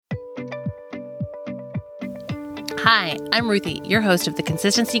Hi, I'm Ruthie, your host of the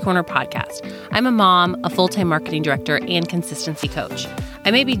Consistency Corner podcast. I'm a mom, a full-time marketing director, and consistency coach. I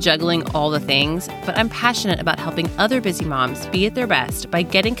may be juggling all the things, but I'm passionate about helping other busy moms be at their best by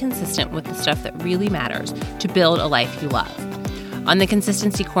getting consistent with the stuff that really matters to build a life you love. On the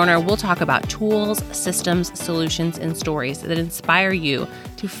Consistency Corner, we'll talk about tools, systems, solutions, and stories that inspire you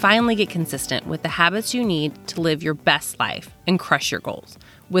to finally get consistent with the habits you need to live your best life and crush your goals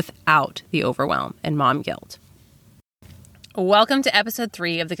without the overwhelm and mom guilt. Welcome to episode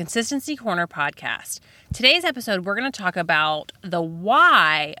 3 of the Consistency Corner podcast. Today's episode, we're going to talk about the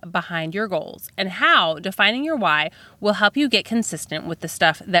why behind your goals and how defining your why will help you get consistent with the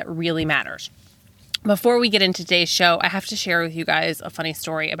stuff that really matters. Before we get into today's show, I have to share with you guys a funny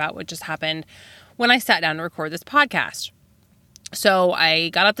story about what just happened when I sat down to record this podcast. So I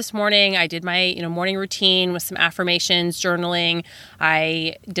got up this morning, I did my morning routine with some affirmations, journaling.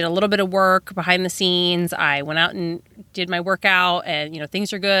 I did a little bit of work behind the scenes. I went out and did my workout and,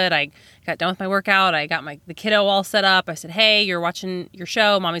 things are good. I got done with my workout. I got the kiddo all set up. I said, hey, you're watching your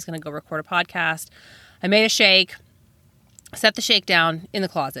show. Mommy's going to go record a podcast. I made a shake, set the shake down in the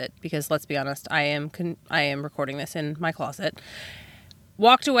closet because let's be honest, I am recording this in my closet.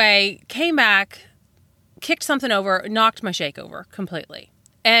 Walked away, came back, kicked something over, knocked my shake over completely.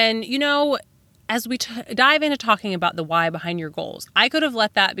 And, as we dive into talking about the why behind your goals, I could have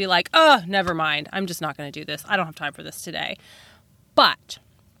let that be like, oh, never mind. I'm just not going to do this. I don't have time for this today. But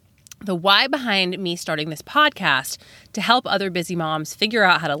the why behind me starting this podcast to help other busy moms figure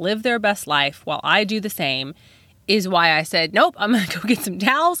out how to live their best life while I do the same is why I said, nope, I'm going to go get some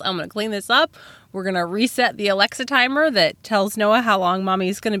towels. I'm going to clean this up. We're going to reset the Alexa timer that tells Noah how long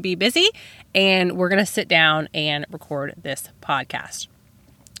mommy's going to be busy. And we're going to sit down and record this podcast.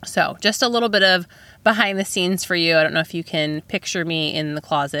 So just a little bit of behind the scenes for you. I don't know if you can picture me in the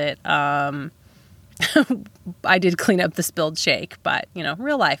closet. I did clean up the spilled shake, but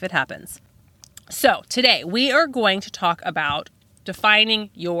real life, it happens. So today we are going to talk about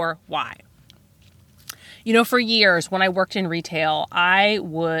defining your why. For years when I worked in retail, I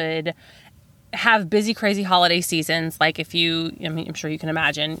would have busy, crazy holiday seasons. Like I'm sure you can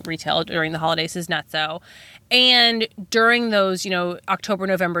imagine retail during the holidays is nutso. And during those, October,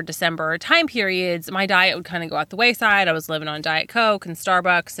 November, December time periods, my diet would kind of go out the wayside. I was living on Diet Coke and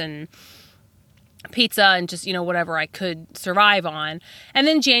Starbucks and pizza and just, whatever I could survive on. And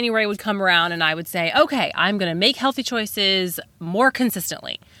then January would come around and I would say, okay, I'm going to make healthy choices more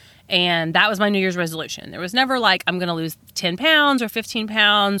consistently. And that was my New Year's resolution. There was never like, I'm going to lose 10 pounds or 15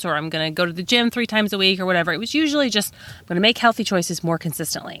 pounds, or I'm going to go to the gym 3 times a week or whatever. It was usually just, I'm going to make healthy choices more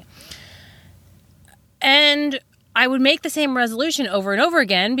consistently. And I would make the same resolution over and over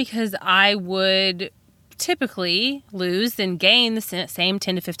again because I would typically lose and gain the same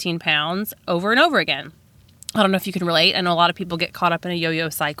 10 to 15 pounds over and over again. I don't know if you can relate. I know a lot of people get caught up in a yo-yo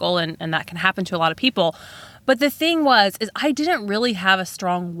cycle and that can happen to a lot of people. But the thing is I didn't really have a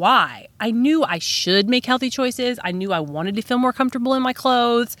strong why. I knew I should make healthy choices. I knew I wanted to feel more comfortable in my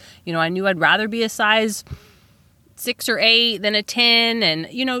clothes. I knew I'd rather be a size 6 or 8 than a 10 and,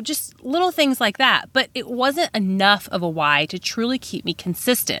 just little things like that. But it wasn't enough of a why to truly keep me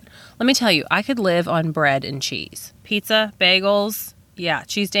consistent. Let me tell you, I could live on bread and cheese. Pizza, bagels,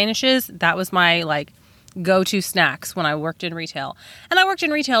 cheese danishes. That was my go-to snacks when I worked in retail. And I worked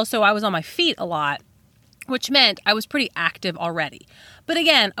in retail, so I was on my feet a lot, which meant I was pretty active already. But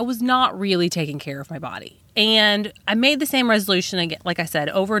again, I was not really taking care of my body. And I made the same resolution again, like I said,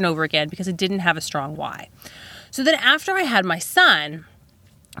 over and over again because I didn't have a strong why. So then after I had my son,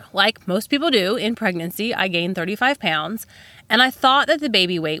 like most people do in pregnancy, I gained 35 pounds. And I thought that the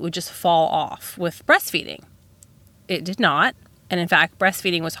baby weight would just fall off with breastfeeding. It did not. And in fact,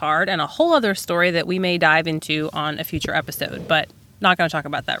 breastfeeding was hard and a whole other story that we may dive into on a future episode, but not going to talk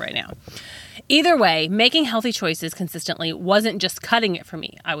about that right now. Either way, making healthy choices consistently wasn't just cutting it for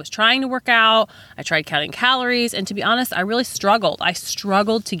me. I was trying to work out. I tried counting calories. And to be honest, I really struggled. I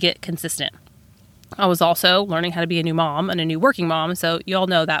struggled to get consistent. I was also learning how to be a new mom and a new working mom. So you all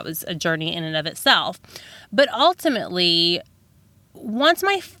know that was a journey in and of itself. But ultimately, once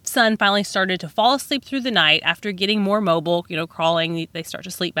my son finally started to fall asleep through the night after getting more mobile, crawling, they start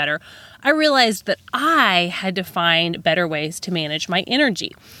to sleep better, I realized that I had to find better ways to manage my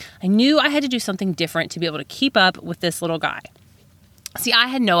energy. I knew I had to do something different to be able to keep up with this little guy. See, I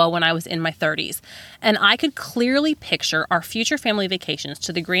had Noah when I was in my 30s, and I could clearly picture our future family vacations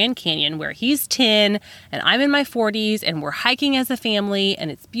to the Grand Canyon where he's 10 and I'm in my 40s and we're hiking as a family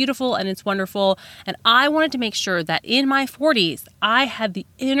and it's beautiful and it's wonderful. And I wanted to make sure that in my 40s, I had the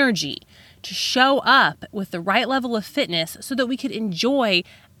energy to show up with the right level of fitness so that we could enjoy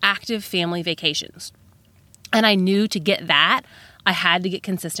active family vacations. And I knew to get that, I had to get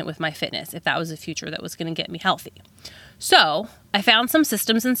consistent with my fitness if that was a future that was going to get me healthy. So I found some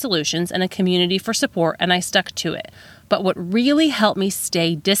systems and solutions and a community for support, and I stuck to it. But what really helped me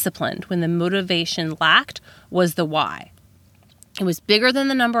stay disciplined when the motivation lacked was the why. It was bigger than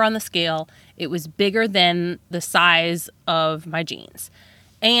the number on the scale. It was bigger than the size of my jeans.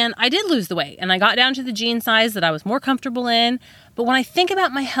 And I did lose the weight, and I got down to the jean size that I was more comfortable in. But when I think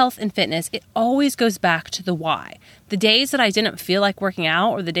about my health and fitness, it always goes back to the why. The days that I didn't feel like working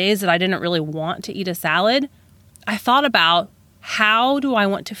out, or the days that I didn't really want to eat a salad, I thought about, how do I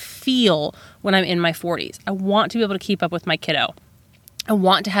want to feel when I'm in my 40s? I want to be able to keep up with my kiddo. I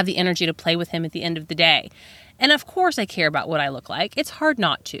want to have the energy to play with him at the end of the day. And of course I care about what I look like. It's hard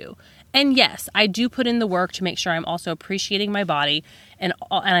not to. And yes, I do put in the work to make sure I'm also appreciating my body, and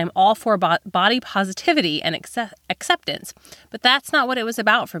I'm all for body positivity and acceptance. But that's not what it was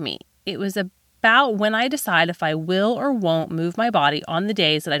about for me. It was about when I decide if I will or won't move my body on the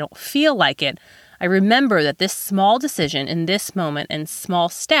days that I don't feel like it, I remember that this small decision in this moment and small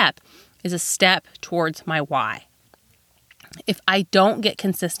step is a step towards my why. If I don't get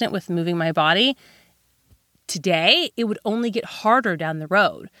consistent with moving my body today, it would only get harder down the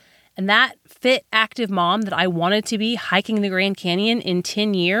road. And that fit, active mom that I wanted to be hiking the Grand Canyon in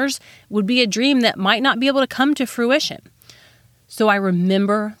 10 years would be a dream that might not be able to come to fruition. So I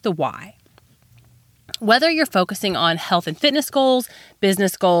remember the why. Whether you're focusing on health and fitness goals,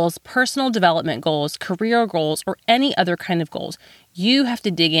 business goals, personal development goals, career goals, or any other kind of goals, you have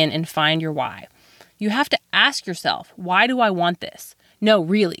to dig in and find your why. You have to ask yourself, why do I want this? No,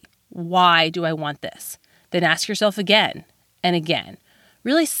 really, why do I want this? Then ask yourself again and again.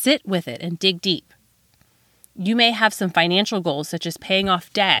 Really sit with it and dig deep. You may have some financial goals such as paying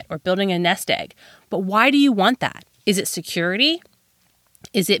off debt or building a nest egg, but why do you want that? Is it security?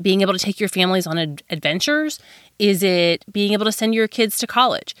 Is it being able to take your families on adventures? Is it being able to send your kids to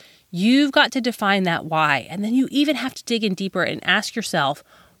college? You've got to define that why. And then you even have to dig in deeper and ask yourself,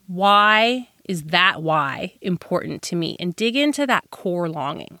 why is that why important to me? And dig into that core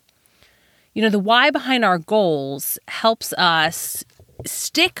longing. You know, the why behind our goals helps us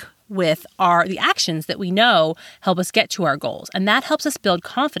stick with the actions that we know help us get to our goals. And that helps us build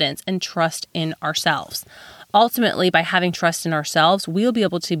confidence and trust in ourselves. Ultimately, by having trust in ourselves, we'll be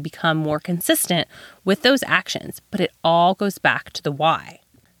able to become more consistent with those actions, but it all goes back to the why.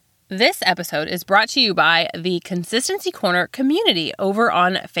 This episode is brought to you by the Consistency Corner community over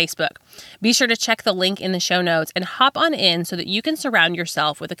on Facebook. Be sure to check the link in the show notes and hop on in so that you can surround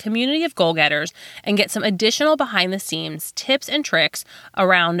yourself with a community of goal getters and get some additional behind the scenes tips and tricks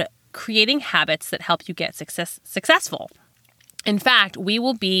around creating habits that help you get successful. In fact, we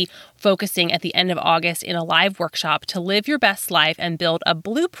will be focusing at the end of August in a live workshop to live your best life and build a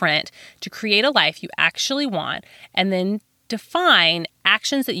blueprint to create a life you actually want, and then define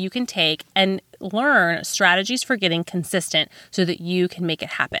actions that you can take and learn strategies for getting consistent so that you can make it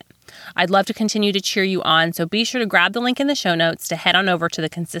happen. I'd love to continue to cheer you on, so be sure to grab the link in the show notes to head on over to the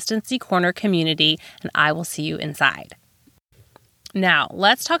Consistency Corner community, and I will see you inside. Now,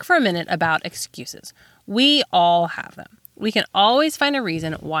 let's talk for a minute about excuses. We all have them. We can always find a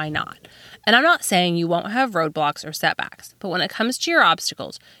reason why not. And I'm not saying you won't have roadblocks or setbacks, but when it comes to your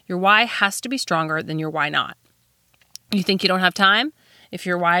obstacles, your why has to be stronger than your why not. You think you don't have time? If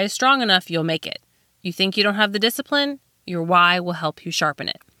your why is strong enough, you'll make it. You think you don't have the discipline? Your why will help you sharpen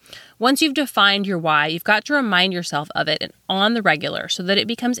it. Once you've defined your why, you've got to remind yourself of it on the regular so that it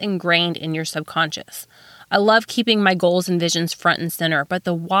becomes ingrained in your subconscious. I love keeping my goals and visions front and center, but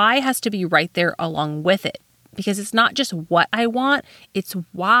the why has to be right there along with it. Because it's not just what I want, it's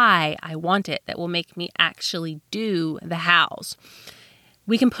why I want it that will make me actually do the hows.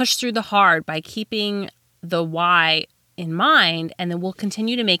 We can push through the hard by keeping the why in mind, and then we'll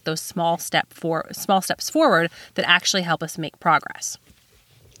continue to make those small steps forward that actually help us make progress.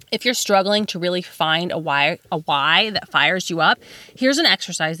 If you're struggling to really find a why that fires you up, here's an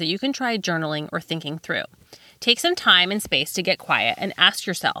exercise that you can try journaling or thinking through. Take some time and space to get quiet and ask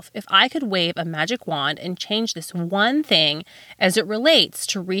yourself, if I could wave a magic wand and change this one thing as it relates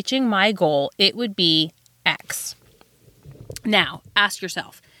to reaching my goal, it would be X. Now, ask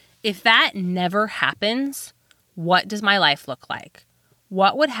yourself, if that never happens, what does my life look like?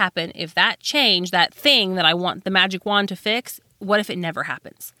 What would happen if that change, that thing that I want the magic wand to fix, what if it never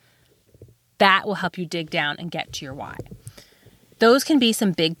happens? That will help you dig down and get to your why. Those can be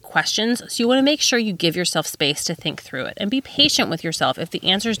some big questions, so you want to make sure you give yourself space to think through it and be patient with yourself if the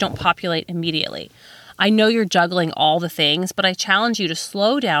answers don't populate immediately. I know you're juggling all the things, but I challenge you to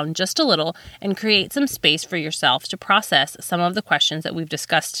slow down just a little and create some space for yourself to process some of the questions that we've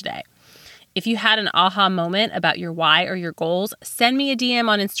discussed today. If you had an aha moment about your why or your goals, send me a DM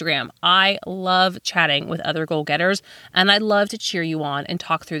on Instagram. I love chatting with other goal getters, and I'd love to cheer you on and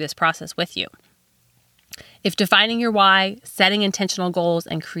talk through this process with you. If defining your why, setting intentional goals,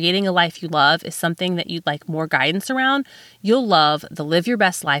 and creating a life you love is something that you'd like more guidance around, you'll love the Live Your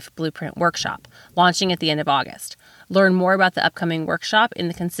Best Life Blueprint Workshop, launching at the end of August. Learn more about the upcoming workshop in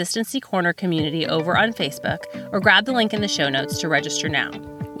the Consistency Corner community over on Facebook, or grab the link in the show notes to register now.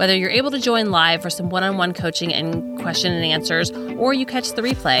 Whether you're able to join live for some one-on-one coaching and question and answers, or you catch the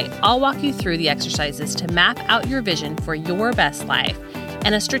replay, I'll walk you through the exercises to map out your vision for your best life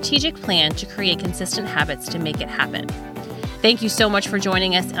and a strategic plan to create consistent habits to make it happen. Thank you so much for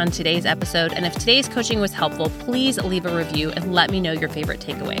joining us on today's episode. And if today's coaching was helpful, please leave a review and let me know your favorite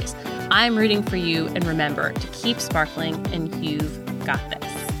takeaways. I'm rooting for you, and remember to keep sparkling, and you've got this.